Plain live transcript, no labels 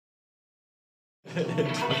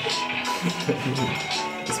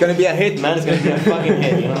It's gonna be a hit, man. It's gonna be a fucking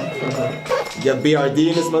hit, you know? We got B.R.D.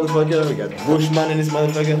 in this motherfucker, we got Bushman in this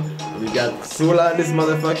motherfucker, we got Sola in this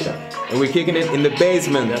motherfucker. And we're kicking it in the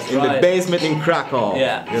basement. That's in right. the basement in Krakow.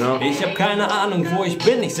 Yeah. You know? Ich hab keine Ahnung, wo ich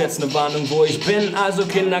bin. Ich setz ne Warnung, wo ich bin. Also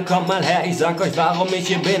Kinder, kommt mal her. Ich sag euch, warum ich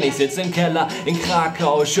hier bin. Ich sitz im Keller in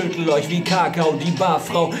Krakau, schüttel euch wie Kakao, die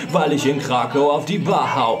Barfrau, weil ich in Krakau auf die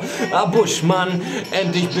Bar hau. Ah, Bushman,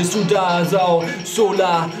 endlich bist du da, Sau.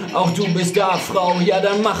 Sola, auch du bist da, Frau. Ja,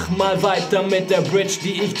 dann mach mal weiter mit der Bridge,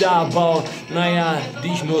 die ich da bau. Naja,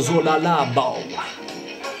 die ich nur so lala bau.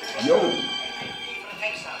 Yo!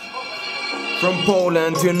 From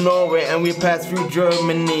Poland to Norway and we pass through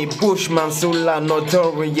Germany. Bushman, Sola,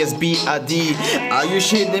 Notorious B.R.D. Are you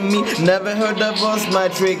shitting me? Never heard of us? My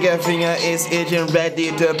trigger finger is itching,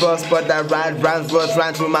 ready to bust. But I write rhymes, words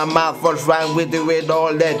rhyme through my mouth. First rhyme, we do it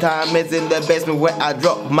all the time. It's in the basement where I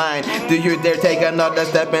drop mine. Do you dare take another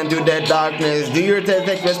step into the darkness? Do you dare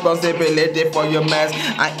take responsibility for your mess?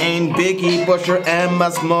 I ain't Biggie, Busher, am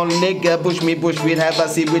a small nigga. Push me, bush, we'd have a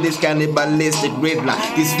seat with this cannibalistic riddler.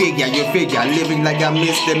 This figure, you figure, living like a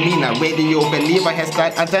misdemeanor. Radio believer has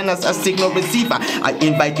got antennas, a signal receiver. I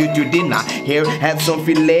invite you to dinner. Here, have some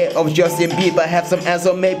filet of Justin Bieber. Have some ass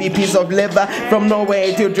or maybe piece of liver. From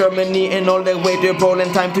Norway to Germany and all the way to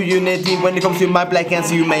Poland. Time to unity. When it comes to my black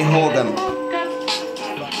hands, you may hold them.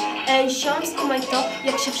 Ej, siom, skumaj to,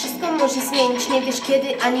 jak się wszystko może zmienić. Nie wiesz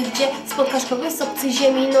kiedy ani gdzie spotkasz kogoś z obcej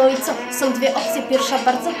ziemi. No i co? Są dwie opcje, pierwsza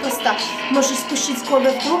bardzo prosta. Możesz spuścić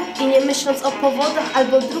głowę w dół i nie myśląc o powodach.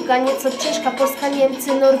 Albo druga, nieco ciężka, Polska,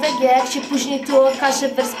 Niemcy, Norwegia. Jak się później tu okaże,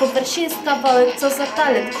 wers po wersie jest kawałek. Co za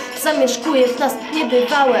talent zamieszkuje w nas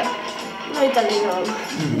niebywałe. No i dalej no.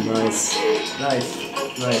 Nice.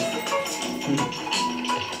 Nice.